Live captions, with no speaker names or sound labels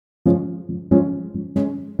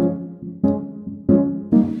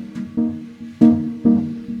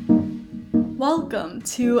Welcome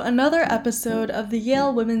to another episode of the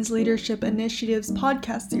Yale Women's Leadership Initiative's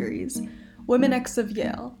podcast series, Women X of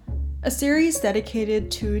Yale, a series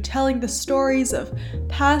dedicated to telling the stories of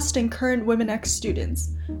past and current Women X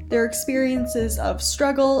students, their experiences of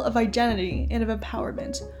struggle, of identity, and of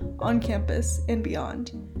empowerment on campus and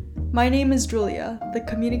beyond. My name is Julia, the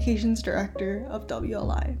Communications Director of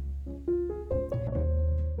WLI.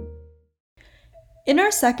 In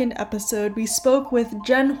our second episode, we spoke with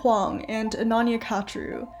Jen Huang and Ananya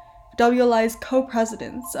Katru, WLI's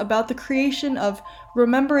co-presidents, about the creation of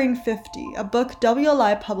Remembering 50, a book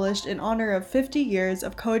WLI published in honor of 50 years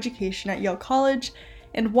of coeducation at Yale College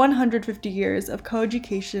and 150 years of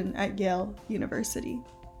coeducation at Yale University.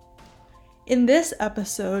 In this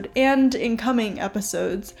episode, and in coming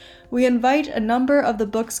episodes, we invite a number of the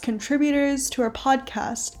book's contributors to our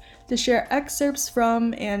podcast to share excerpts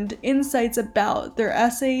from and insights about their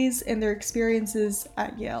essays and their experiences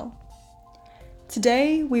at Yale.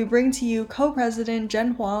 Today, we bring to you co-president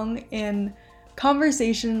Jen Huang in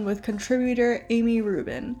conversation with contributor Amy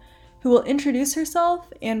Rubin, who will introduce herself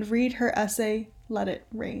and read her essay, Let It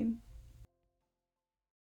Rain.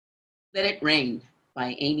 Let It Rain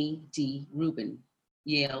by Amy D. Rubin,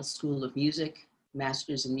 Yale School of Music,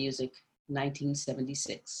 Masters in Music,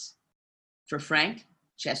 1976. For Frank,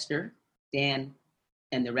 Chester, Dan,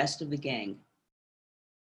 and the rest of the gang.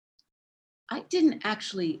 I didn't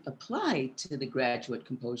actually apply to the Graduate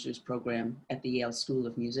Composers Program at the Yale School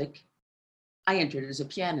of Music. I entered as a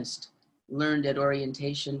pianist, learned at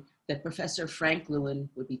orientation that Professor Frank Lewin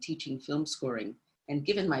would be teaching film scoring, and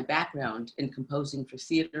given my background in composing for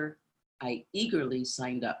theater, I eagerly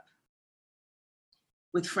signed up.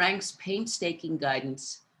 With Frank's painstaking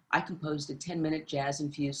guidance, I composed a 10-minute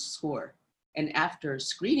jazz-infused score, and after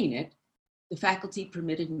screening it, the faculty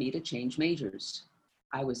permitted me to change majors.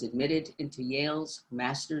 I was admitted into Yale's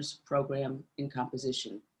master's program in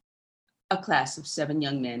composition, a class of 7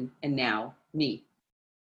 young men, and now me.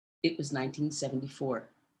 It was 1974.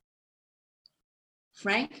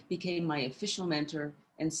 Frank became my official mentor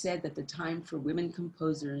and said that the time for women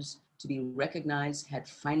composers to be recognized had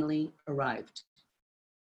finally arrived.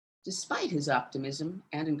 Despite his optimism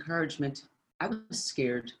and encouragement, I was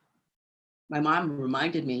scared. My mom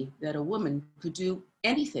reminded me that a woman could do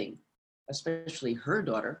anything, especially her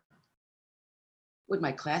daughter. Would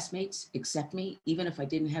my classmates accept me even if I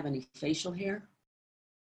didn't have any facial hair?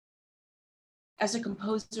 As a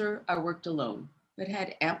composer, I worked alone, but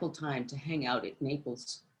had ample time to hang out at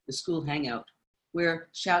Naples, the school hangout, where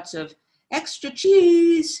shouts of "extra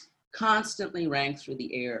cheese" constantly rang through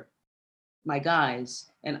the air. My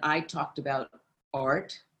guys and I talked about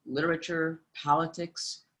art, literature,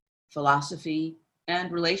 politics, philosophy,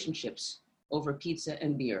 and relationships over pizza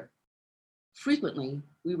and beer. Frequently,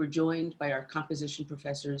 we were joined by our composition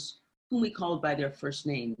professors, whom we called by their first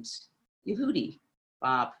names: Yehudi,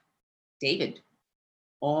 Bob, David,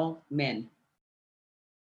 all men.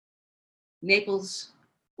 Naples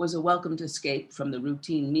was a welcomed escape from the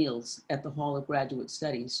routine meals at the Hall of Graduate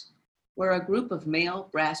Studies, where a group of male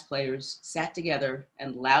brass players sat together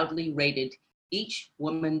and loudly rated each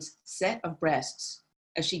woman's set of breasts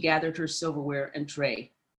as she gathered her silverware and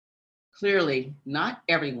tray. Clearly, not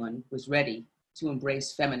everyone was ready to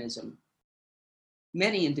embrace feminism.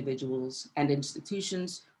 Many individuals and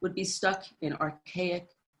institutions would be stuck in archaic,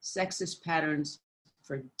 sexist patterns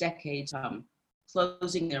for decades,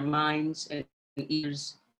 closing their minds and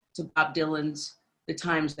ears to Bob Dylan's "The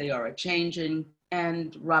Times They Are A-Changin'"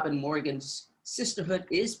 and Robin Morgan's "Sisterhood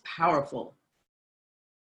is Powerful."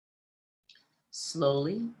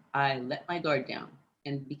 Slowly, I let my guard down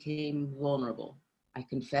and became vulnerable. I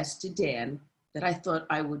confessed to Dan that I thought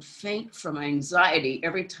I would faint from anxiety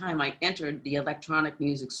every time I entered the electronic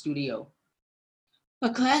music studio.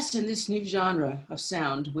 A class in this new genre of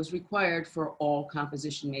sound was required for all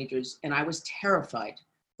composition majors, and I was terrified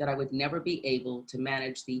that I would never be able to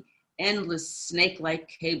manage the endless snake-like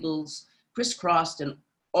cables crisscrossed in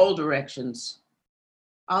all directions.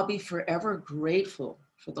 I'll be forever grateful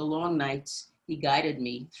for the long nights he guided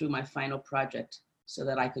me through my final project so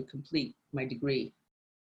that I could complete my degree.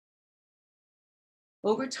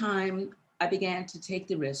 Over time, I began to take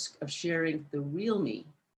the risk of sharing the real me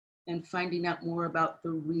and finding out more about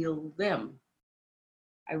the real them.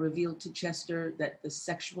 I revealed to Chester that the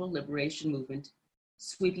sexual liberation movement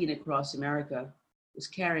sweeping across America was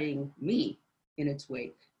carrying me in its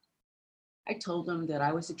wake. I told him that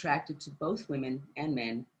I was attracted to both women and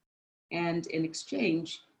men, and in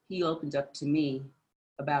exchange, he opened up to me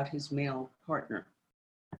about his male partner.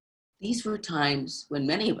 These were times when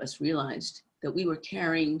many of us realized that we were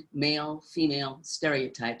carrying male-female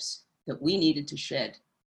stereotypes that we needed to shed.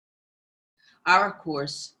 Our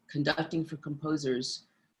course, Conducting for Composers,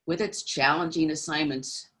 with its challenging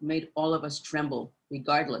assignments, made all of us tremble,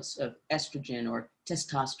 regardless of estrogen or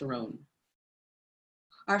testosterone.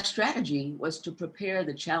 Our strategy was to prepare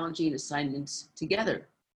the challenging assignments together,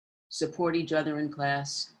 support each other in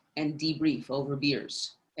class, and debrief over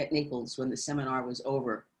beers at Naples when the seminar was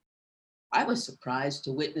over. I was surprised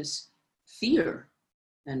to witness fear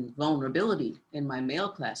and vulnerability in my male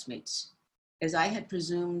classmates, as I had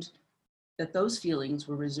presumed that those feelings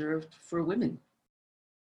were reserved for women.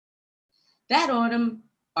 That autumn,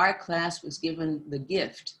 our class was given the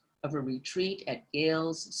gift of a retreat at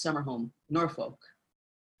Gale's summer home, Norfolk,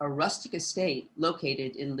 a rustic estate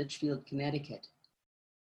located in Litchfield, Connecticut.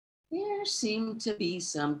 There seemed to be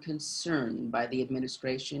some concern by the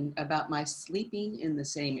administration about my sleeping in the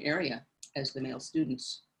same area as the male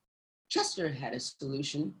students. Chester had a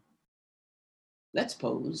solution. Let's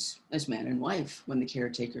pose as man and wife when the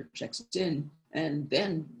caretaker checks in, and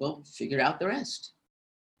then we'll figure out the rest.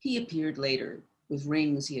 He appeared later with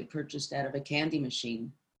rings he had purchased out of a candy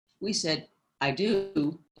machine. We said, "I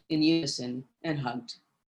do," in unison and hugged.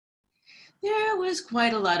 There was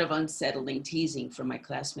quite a lot of unsettling teasing from my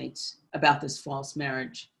classmates about this false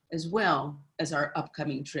marriage, as well as our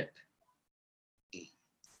upcoming trip.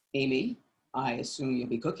 Amy, I assume you'll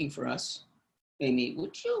be cooking for us. Amy,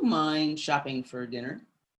 would you mind shopping for dinner?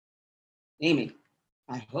 Amy,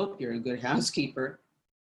 I hope you're a good housekeeper.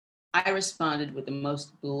 I responded with the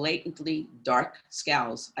most blatantly dark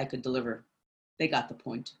scowls I could deliver. They got the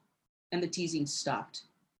point, and the teasing stopped.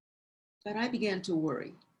 But I began to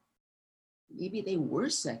worry. Maybe they were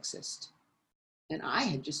sexist, and I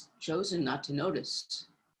had just chosen not to notice.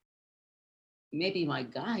 Maybe my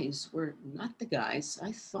guys were not the guys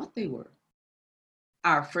I thought they were.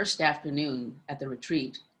 Our first afternoon at the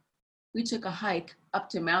retreat, we took a hike up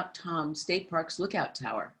to Mount Tom State Park's lookout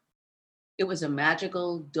tower. It was a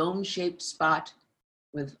magical dome-shaped spot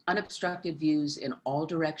with unobstructed views in all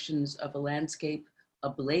directions of a landscape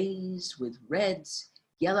ablaze with reds,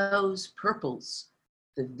 yellows, purples,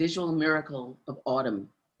 the visual miracle of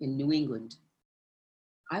autumn in New England.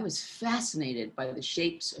 I was fascinated by the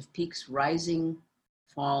shapes of peaks rising,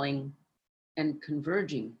 falling, and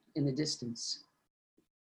converging in the distance.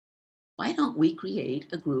 Why don't we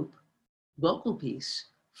create a group vocal piece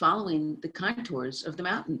following the contours of the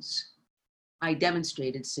mountains? I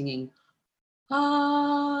demonstrated singing,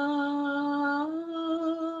 ah,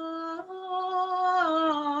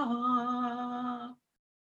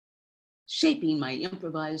 shaping my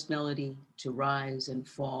improvised melody to rise and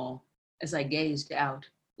fall as I gazed out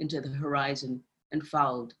into the horizon and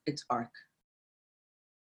followed its arc.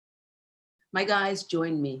 My guys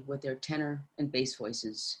joined me with their tenor and bass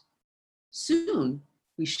voices. Soon,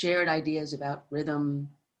 we shared ideas about rhythm,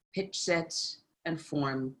 pitch sets, and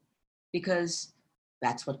form, because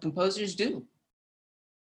that's what composers do.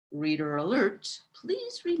 Reader alert,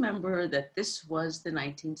 please remember that this was the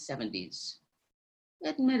 1970s.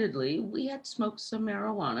 Admittedly, we had smoked some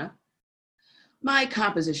marijuana. My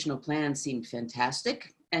compositional plan seemed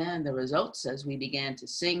fantastic, and the results as we began to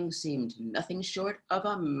sing seemed nothing short of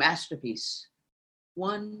a masterpiece,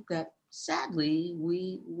 one that sadly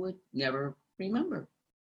we would never remember.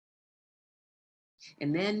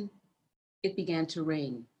 And then it began to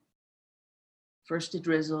rain. First a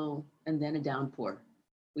drizzle and then a downpour.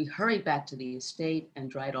 We hurried back to the estate and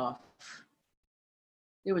dried off.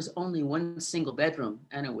 There was only one single bedroom,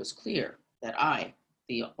 and it was clear that I,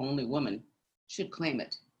 the only woman, should claim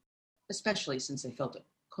it, especially since I felt a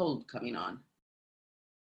cold coming on.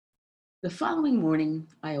 The following morning,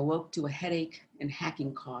 I awoke to a headache and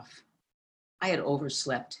hacking cough. I had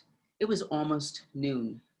overslept. It was almost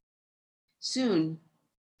noon. Soon,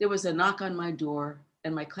 there was a knock on my door,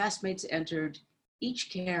 and my classmates entered,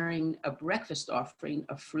 each carrying a breakfast offering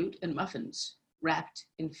of fruit and muffins, wrapped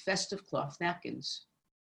in festive cloth napkins.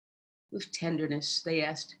 With tenderness, they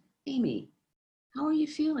asked, "Amy, how are you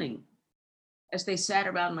feeling?" As they sat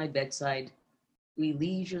around my bedside, we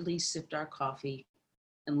leisurely sipped our coffee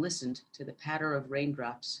and listened to the patter of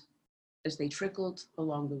raindrops as they trickled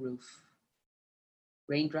along the roof.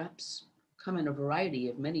 Raindrops come in a variety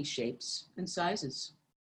of many shapes and sizes.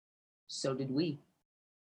 So did we.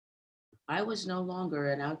 I was no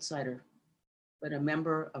longer an outsider, but a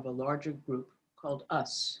member of a larger group called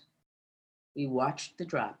us. We watched the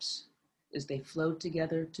drops as they flowed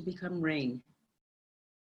together to become rain.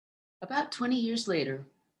 About 20 years later,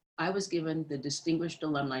 I was given the Distinguished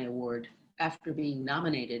Alumni Award after being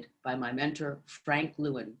nominated by my mentor, Frank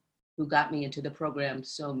Lewin, who got me into the program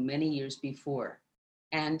so many years before,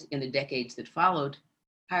 and in the decades that followed,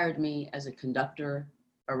 hired me as a conductor,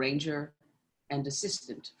 arranger, and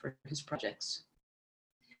assistant for his projects.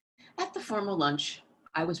 At the formal lunch,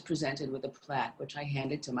 I was presented with a plaque which I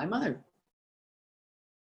handed to my mother.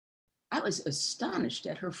 I was astonished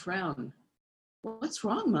at her frown. "What's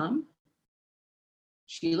wrong, Mom?"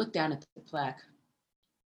 She looked down at the plaque.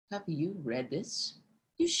 "Have you read this?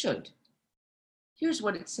 You should. Here's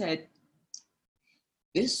what it said.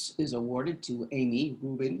 This is awarded to Amy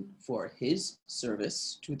Rubin for his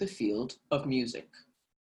service to the field of music."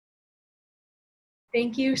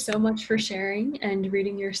 Thank you so much for sharing and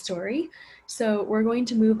reading your story. So we're going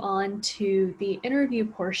to move on to the interview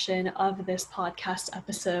portion of this podcast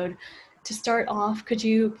episode. To start off, could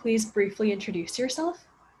you please briefly introduce yourself?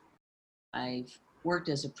 I've worked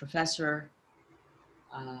as a professor,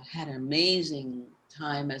 had an amazing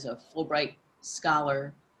time as a Fulbright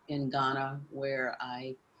scholar in Ghana, where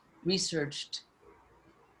I researched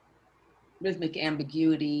rhythmic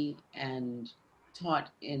ambiguity and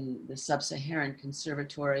taught in the Sub-Saharan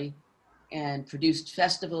Conservatory and produced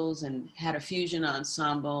festivals and had a fusion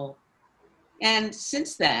ensemble. And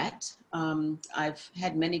since that, I've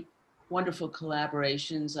had many wonderful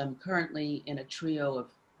collaborations. I'm currently in a trio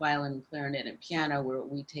of violin, clarinet, and piano where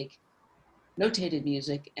we take notated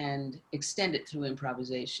music and extend it through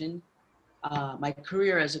improvisation. My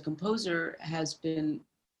career as a composer has been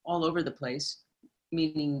all over the place,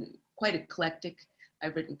 meaning quite eclectic.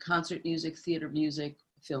 I've written concert music, theater music,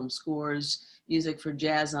 film scores, music for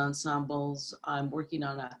jazz ensembles. I'm working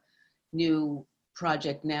on a new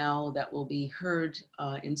project now that will be heard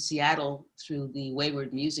in Seattle through the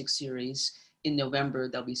Wayward Music Series in November.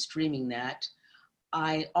 They'll be streaming that.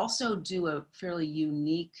 I also do a fairly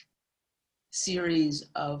unique series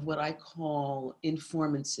of what I call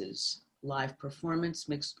informances, live performance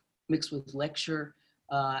mixed with lecture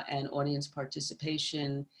and audience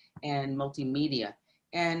participation and multimedia.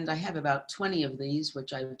 And I have about 20 of these,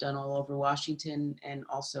 which I've done all over Washington and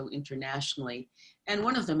also internationally. And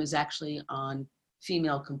one of them is actually on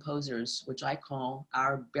female composers, which I call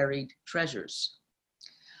our buried treasures.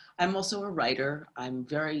 I'm also a writer. I'm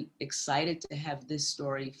very excited to have this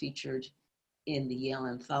story featured in the Yale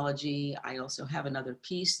Anthology. I also have another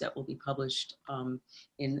piece that will be published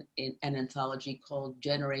in an anthology called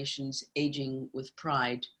Generations Aging with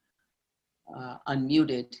Pride,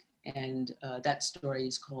 Unmuted. And that story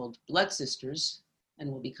is called Blood Sisters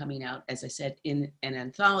and will be coming out, as I said, in an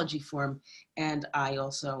anthology form. And I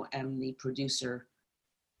also am the producer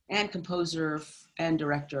and composer and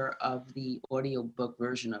director of the audiobook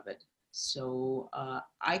version of it. So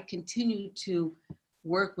I continue to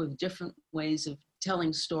work with different ways of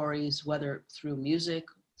telling stories, whether through music,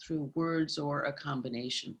 through words, or a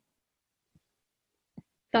combination.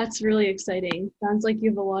 That's really exciting. Sounds like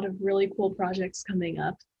you have a lot of really cool projects coming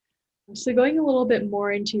up. So going a little bit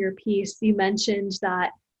more into your piece, you mentioned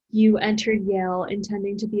that you entered Yale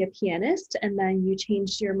intending to be a pianist, and then you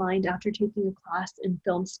changed your mind after taking a class in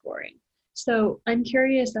film scoring. So I'm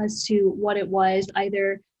curious as to what it was,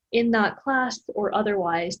 either in that class or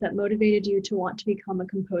otherwise, that motivated you to want to become a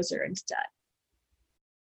composer instead.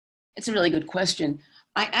 It's a really good question.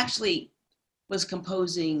 I actually was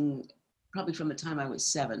composing probably from the time I was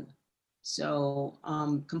 7. So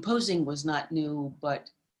composing was not new, but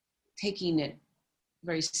taking it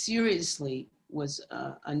very seriously was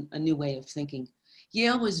a new way of thinking.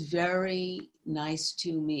 Yale was very nice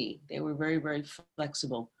to me. They were very, very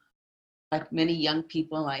flexible. Like many young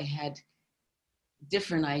people, I had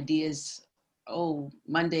different ideas,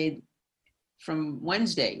 Monday from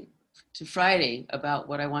Wednesday to Friday about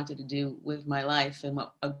what I wanted to do with my life and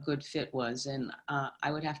what a good fit was. And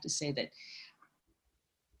I would have to say that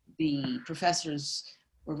the professors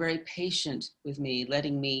were very patient with me,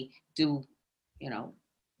 letting me do,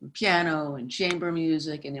 piano and chamber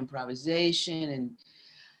music and improvisation and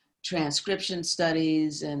transcription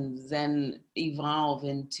studies, and then evolve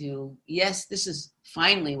into, yes, this is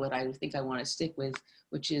finally what I think I want to stick with,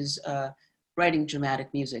 which is writing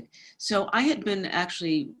dramatic music. So I had been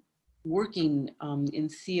actually working in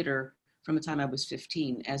theater from the time I was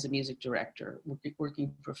 15 as a music director,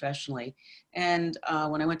 working professionally. And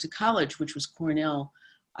when I went to college, which was Cornell,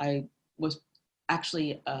 I was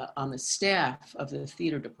actually on the staff of the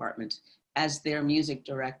theater department as their music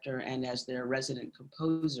director and as their resident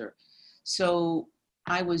composer. So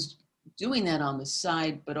I was doing that on the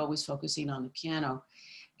side, but always focusing on the piano.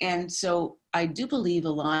 And so I do believe a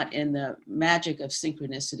lot in the magic of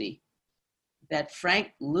synchronicity. That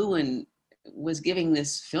Frank Lewin was giving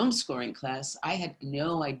this film scoring class, I had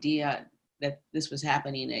no idea that this was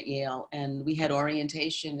happening at Yale. And we had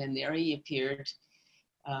orientation, and there he appeared,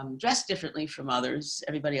 dressed differently from others.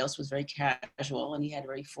 Everybody else was very casual, and he had a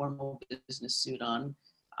very formal business suit on.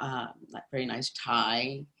 very nice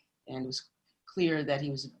tie, and it was clear that he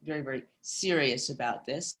was very, very serious about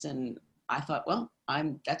this. And I thought, well,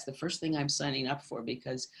 that's the first thing I'm signing up for,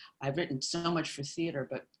 because I've written so much for theater,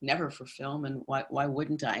 but never for film, and why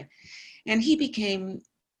wouldn't I? And he became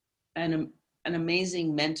an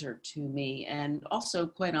amazing mentor to me, and also,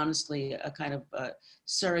 quite honestly, a kind of a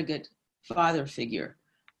surrogate father figure.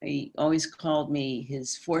 He always called me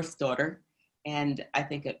his fourth daughter, and I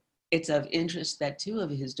think it's of interest that two of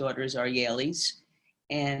his daughters are Yaleys,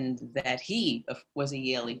 and that he was a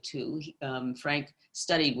Yalie too. Frank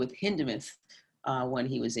studied with Hindemith when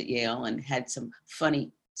he was at Yale, and had some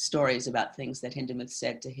funny stories about things that Hindemith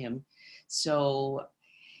said to him. So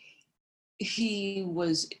he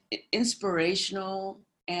was inspirational,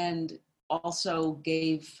 and also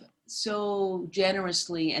gave so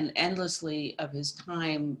generously and endlessly of his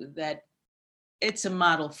time that it's a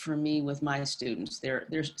model for me with my students. They're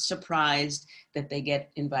surprised that they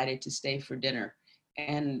get invited to stay for dinner,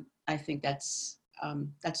 and I think that's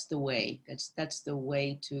the way. That's the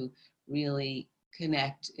way to really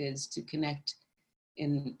connect, is to connect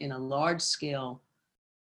in a large scale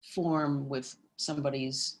form with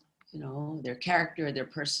somebody's, their character, their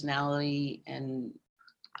personality, and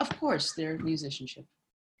of course their musicianship.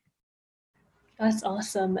 That's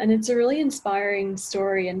awesome. And it's a really inspiring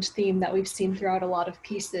story and theme that we've seen throughout a lot of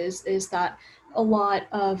pieces, is that a lot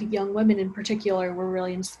of young women in particular were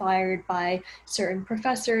really inspired by certain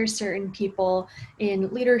professors, certain people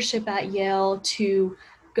in leadership at Yale to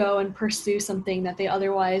go and pursue something that they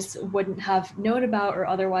otherwise wouldn't have known about or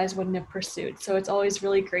otherwise wouldn't have pursued. So it's always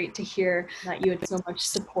really great to hear that you had so much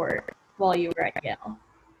support while you were at Yale.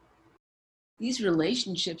 These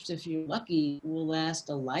relationships, if you're lucky, will last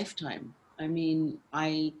a lifetime. I mean,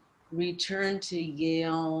 I returned to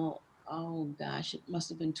Yale, oh gosh, it must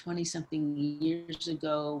have been 20 something years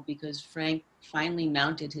ago, because Frank finally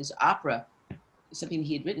mounted his opera, something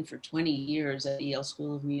he had written for 20 years at the Yale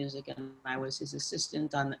School of Music, and I was his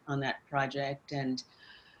assistant on that project. And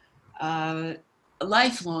a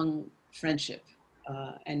lifelong friendship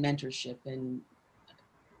and mentorship, and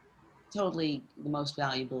totally the most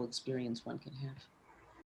valuable experience one can have.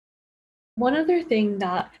 One other thing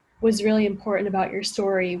that was really important about your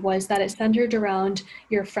story was that it centered around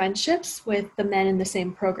your friendships with the men in the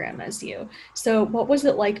same program as you. So what was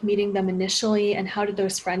it like meeting them initially, and how did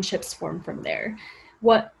those friendships form from there?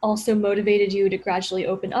 What also motivated you to gradually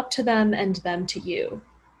open up to them and them to you?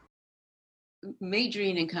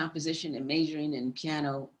 Majoring in composition and majoring in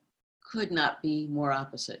piano could not be more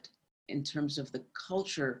opposite in terms of the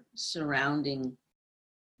culture surrounding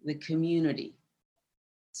the community.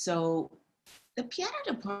 So the piano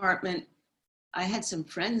department, I had some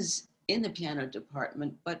friends in the piano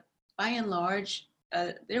department, but by and large,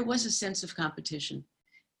 there was a sense of competition,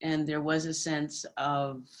 and there was a sense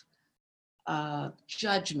of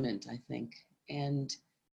judgment, I think. And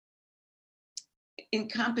in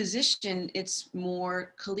composition, it's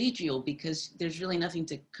more collegial, because there's really nothing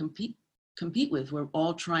to compete with. We're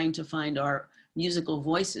all trying to find our musical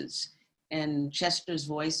voices, and Chester's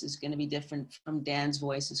voice is going to be different from Dan's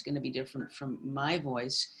voice, is going to be different from my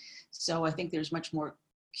voice. So I think there's much more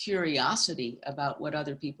curiosity about what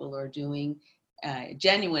other people are doing,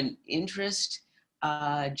 genuine interest,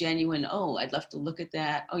 genuine, oh, I'd love to look at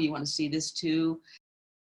that. Oh, you want to see this too?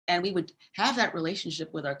 And we would have that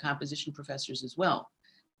relationship with our composition professors as well,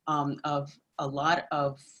 of a lot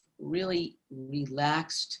of really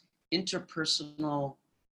relaxed interpersonal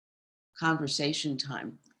conversation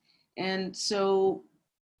time. And so,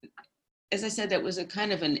 as I said, that was a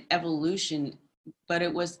kind of an evolution, but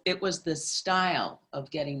it was the style of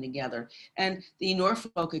getting together. And the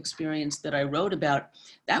Norfolk experience that I wrote about,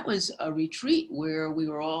 that was a retreat where we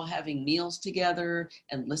were all having meals together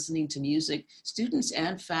and listening to music, students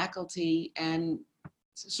and faculty, and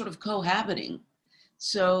sort of cohabiting.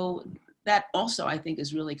 So that also, I think,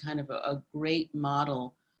 is really kind of a great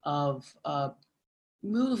model of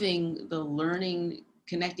moving the learning,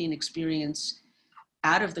 connecting experience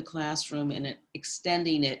out of the classroom and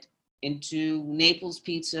extending it into Naples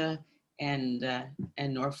Pizza and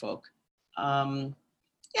Norfolk.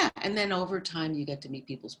 Yeah, and then over time you get to meet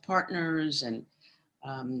people's partners, and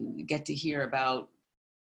get to hear about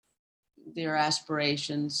their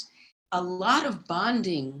aspirations. A lot of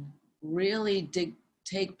bonding really did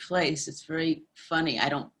take place. It's very funny.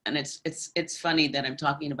 It's funny that I'm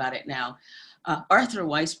talking about it now. Arthur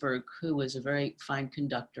Weisberg, who was a very fine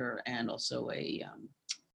conductor and also he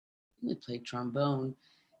played trombone,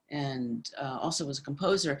 and also was a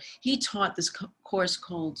composer. He taught this course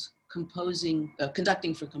called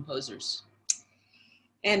Conducting for Composers.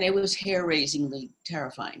 And it was hair-raisingly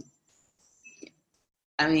terrifying.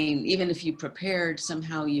 I mean, even if you prepared,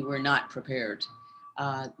 somehow you were not prepared.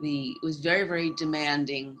 It was very, very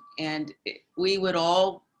demanding, and we would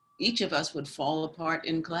all, each of us would fall apart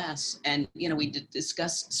in class, and we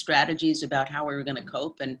discuss strategies about how we were going to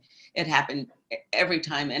cope, and it happened every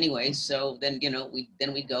time anyway. So then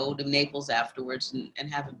we go to Naples afterwards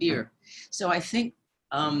and have a beer. So I think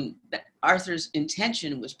that Arthur's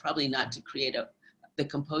intention was probably not to create the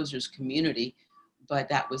composers community, but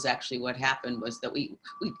that was actually what happened, was that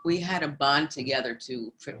we had a bond together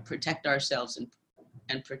to protect ourselves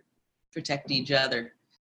and protect each other.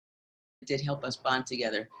 It did help us bond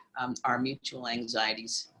together, our mutual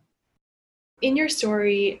anxieties. In your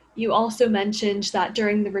story, you also mentioned that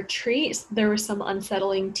during the retreat, there was some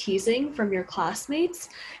unsettling teasing from your classmates.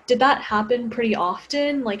 Did that happen pretty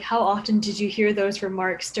often? Like, how often did you hear those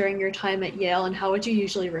remarks during your time at Yale, and how would you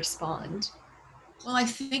usually respond? Well, I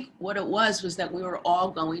think what it was that we were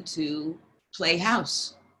all going to play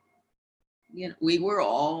house. We were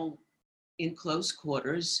all in close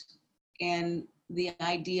quarters, and the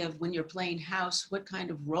idea of, when you're playing house, what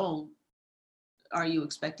kind of role are you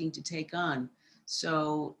expecting to take on?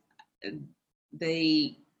 So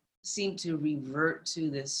they seem to revert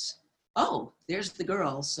to this, oh, there's the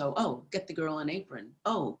girl, so, oh, get the girl an apron.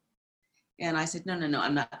 Oh, and I said, no,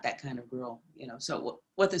 I'm not that kind of girl. So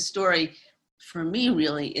what the story for me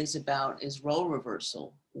really is about is role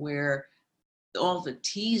reversal, where all the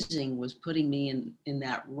teasing was putting me in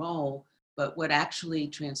that role. But what actually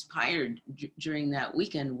transpired during that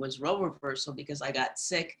weekend was role reversal, because I got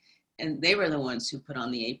sick and they were the ones who put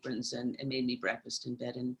on the aprons and made me breakfast in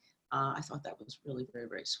bed. And I thought that was really very,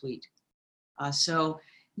 very sweet. So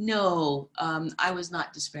no, I was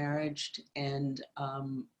not disparaged, and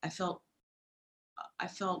I felt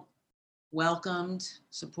welcomed,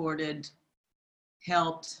 supported,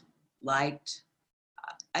 helped, liked.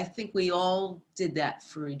 I think we all did that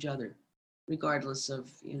for each other, regardless of,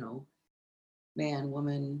 man,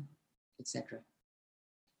 woman, etc.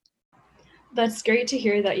 That's great to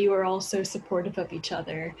hear that you are all so supportive of each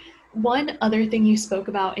other. One other thing you spoke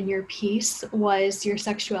about in your piece was your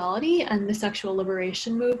sexuality and the sexual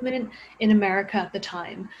liberation movement in America at the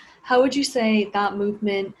time. How would you say that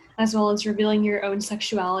movement, as well as revealing your own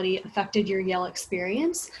sexuality, affected your Yale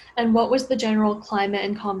experience? And what was the general climate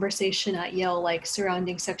and conversation at Yale like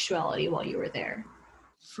surrounding sexuality while you were there?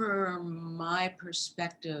 From my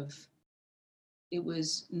perspective, it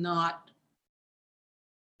was not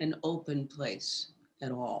an open place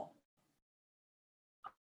at all.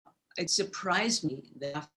 It surprised me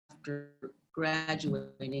that after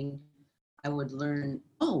graduating, I would learn,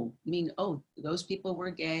 oh, those people were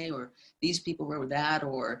gay, or these people were that,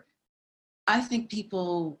 or I think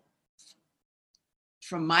people,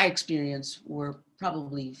 from my experience, were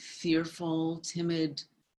probably fearful, timid,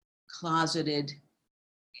 closeted,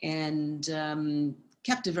 and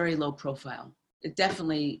kept a very low profile. It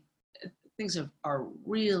definitely, things are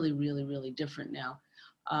really, really, really different now.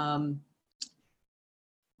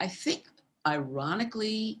 I think,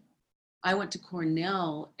 ironically, I went to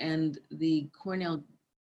Cornell, and the Cornell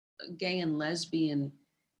gay and lesbian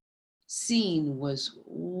scene was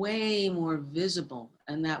way more visible.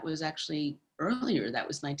 And that was actually earlier. That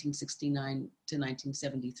was 1969 to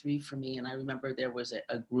 1973 for me. And I remember there was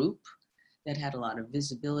a group that had a lot of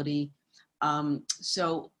visibility.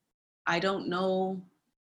 So I don't know,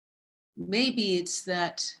 maybe it's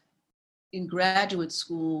that in graduate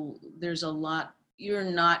school, there's a lot, you're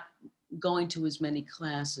not going to as many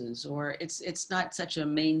classes, or it's not such a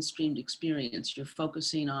mainstreamed experience. You're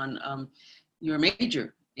focusing on your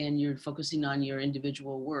major, and you're focusing on your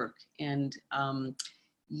individual work, and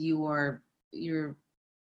you're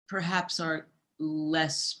perhaps are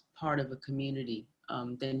less part of a community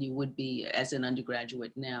than you would be as an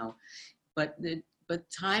undergraduate now. But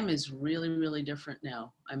time is really, really different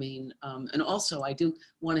now. I mean, and also I do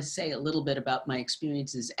want to say a little bit about my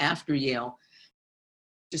experiences after Yale,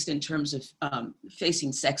 just in terms of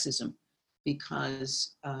facing sexism,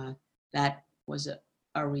 because that was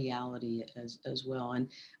a reality as well. And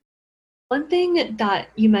one thing that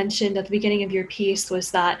you mentioned at the beginning of your piece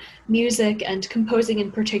was that music, and composing in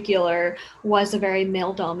particular, was a very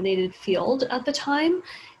male-dominated field at the time.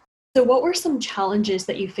 So what were some challenges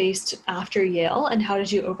that you faced after Yale, and how did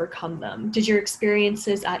you overcome them? Did your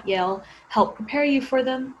experiences at Yale help prepare you for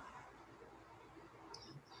them?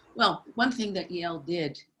 Well, one thing that Yale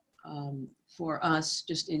did for us,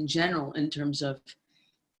 just in general, in terms of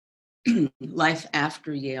life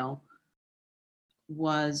after Yale,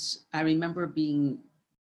 was, I remember being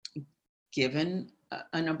given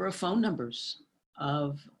a number of phone numbers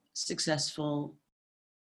of successful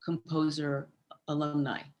composer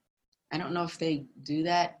alumni. I don't know if they do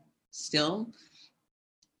that still,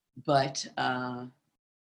 but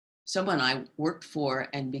someone I worked for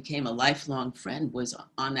and became a lifelong friend was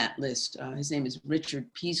on that list. His name is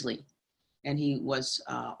Richard Peasley, and he was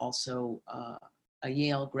also a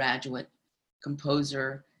Yale graduate,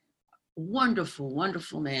 composer, wonderful,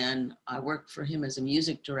 wonderful man. I worked for him as a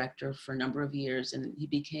music director for a number of years, and we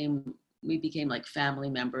became like family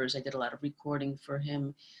members. I did a lot of recording for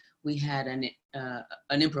him. We had an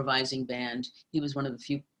improvising band. He was one of the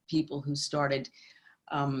few people who started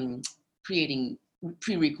creating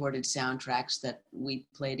pre-recorded soundtracks that we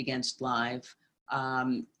played against live.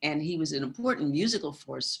 And he was an important musical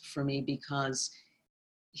force for me because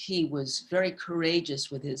he was very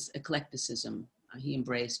courageous with his eclecticism. He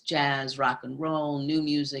embraced jazz, rock and roll, new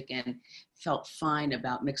music, and felt fine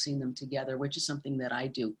about mixing them together, which is something that I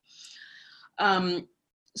do.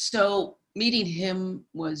 So meeting him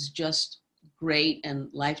was just great and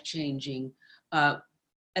life-changing.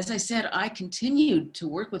 As I said, I continued to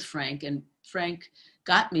work with Frank, and Frank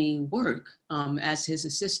got me work as his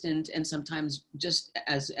assistant, and sometimes just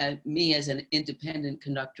as me as an independent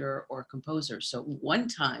conductor or composer. So one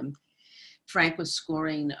time, Frank was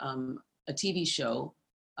scoring a TV show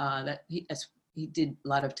that he did a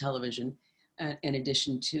lot of television in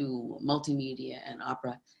addition to multimedia and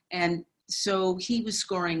opera. And so he was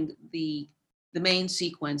scoring the main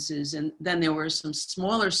sequences, and then there were some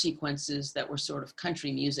smaller sequences that were sort of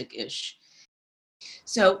country music-ish.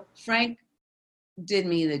 So Frank did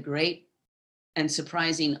me the great and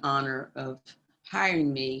surprising honor of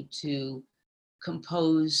hiring me to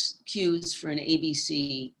compose cues for an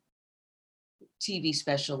ABC TV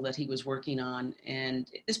special that he was working on. And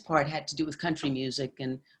this part had to do with country music,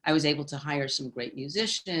 and I was able to hire some great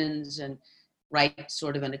musicians and write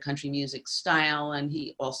sort of in a country music style, and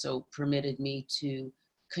he also permitted me to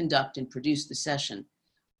conduct and produce the session.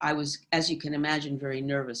 I was, as you can imagine, very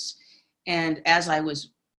nervous. And as I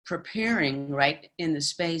was preparing right in the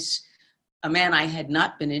space, a man I had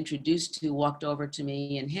not been introduced to walked over to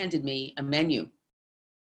me and handed me a menu,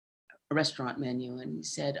 a restaurant menu, and he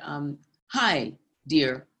said, "Hi,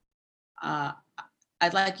 dear,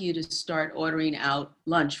 I'd like you to start ordering out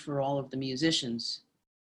lunch for all of the musicians."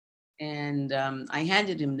 And I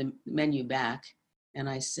handed him the menu back, and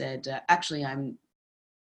I said, actually, I'm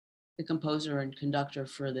the composer and conductor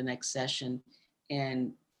for the next session,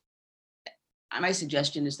 and my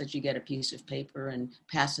suggestion is that you get a piece of paper and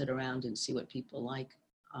pass it around and see what people like.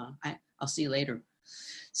 I'll see you later.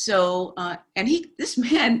 So, and this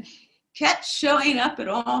man kept showing up at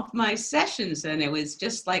all of my sessions, and it was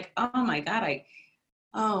just like, oh my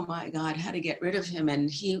God, how to get rid of him. And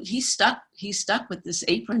he stuck with this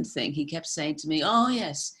apron thing. He kept saying to me, "Oh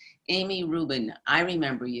yes, Amy Rubin, I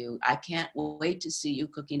remember you. I can't wait to see you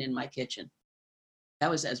cooking in my kitchen." That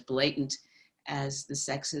was as blatant as the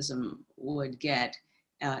sexism would get,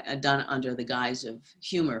 done under the guise of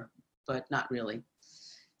humor, but not really.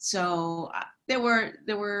 So there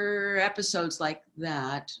were episodes like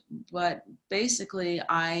that, but basically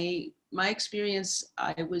my experience,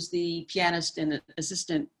 I was the pianist and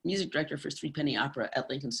assistant music director for Three Penny Opera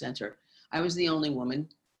at Lincoln Center. I was the only woman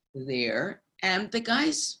there, and the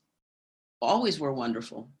guys always were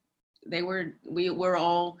wonderful. I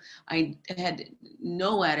had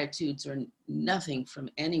no attitudes or nothing from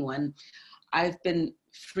anyone. I've been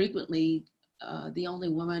frequently the only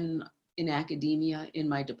woman in academia in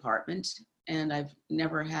my department, and I've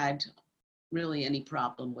never had really any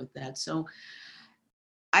problem with that. So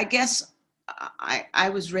I guess I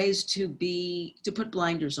was raised to put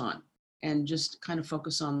blinders on and just kind of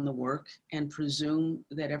focus on the work and presume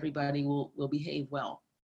that everybody will behave well.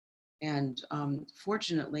 And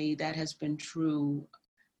fortunately, that has been true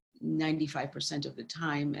 95% of the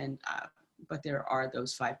time. And but there are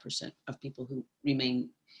those 5% of people who remain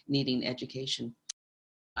needing education.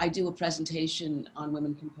 I do a presentation on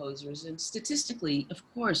women composers, and statistically, of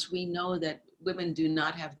course, we know that women do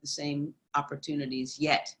not have the same opportunities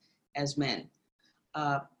yet as men.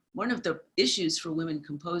 One of the issues for women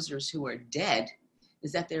composers who are dead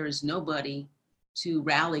is that there is nobody to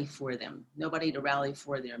rally for them, nobody to rally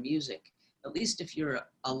for their music. At least if you're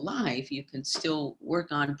alive, you can still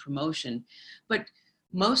work on promotion. But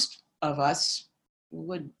most of us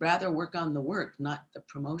would rather work on the work, not the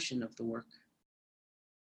promotion of the work.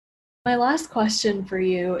 My last question for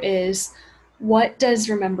you is, what does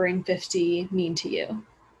Remembering 50 mean to you?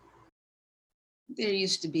 There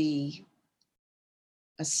used to be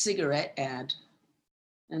a cigarette ad,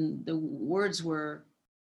 and the words were,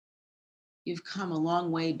 "You've come a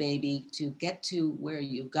long way, baby, to get to where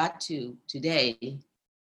you've got to today.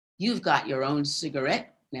 You've got your own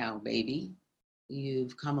cigarette now, baby.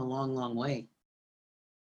 you've come a long, long way.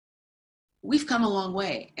 We've come a long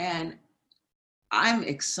way, and I'm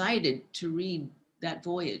excited to read that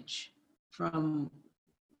voyage from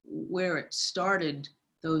where it started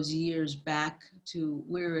those years back to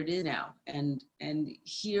where it is now, and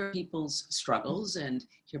hear people's struggles and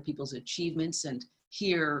hear people's achievements and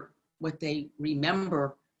hear what they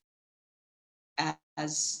remember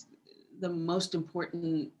as the most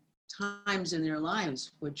important times in their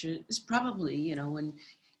lives, which is probably, when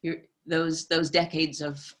you're those decades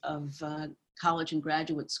of college and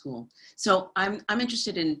graduate school. So I'm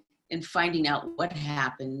interested in finding out what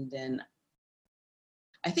happened, and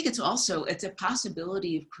I think it's a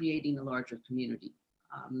possibility of creating a larger community,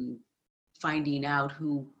 finding out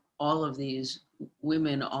who all of these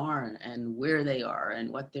women are and where they are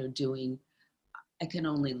and what they're doing. It can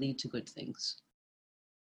only lead to good things.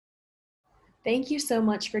 Thank you so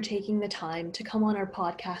much for taking the time to come on our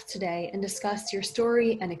podcast today and discuss your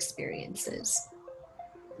story and experiences.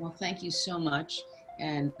 Well, thank you so much.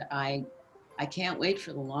 And I can't wait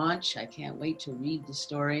for the launch. I can't wait to read the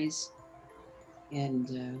stories,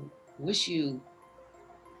 and wish you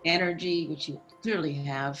energy, which you clearly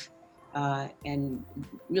have, and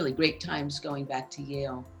really great times going back to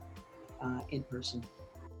Yale in person.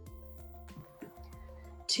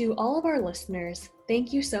 To all of our listeners,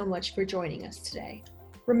 thank you so much for joining us today.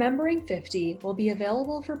 Remembering 50 will be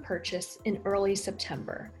available for purchase in early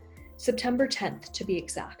September 10th to be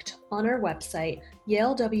exact, on our website,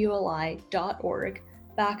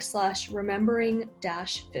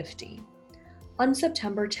 yalewli.org/remembering-50. On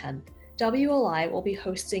September 10th, WLI will be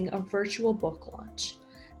hosting a virtual book launch.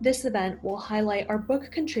 This event will highlight our book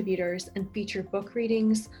contributors and feature book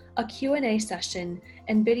readings, a Q&A session,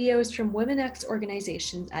 and videos from Women X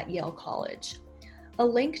organizations at Yale College. A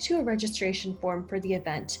link to a registration form for the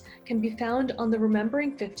event can be found on the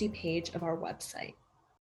Remembering 50 page of our website.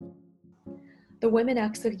 The Women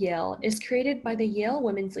X of Yale is created by the Yale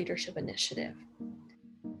Women's Leadership Initiative.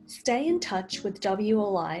 Stay in touch with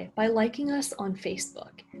WLI by liking us on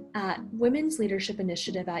Facebook at Women's Leadership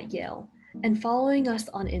Initiative at Yale and following us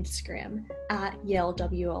on Instagram at Yale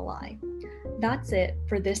WLI. That's it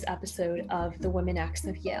for this episode of The Women X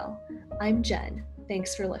of Yale. I'm Jen.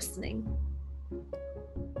 Thanks for listening.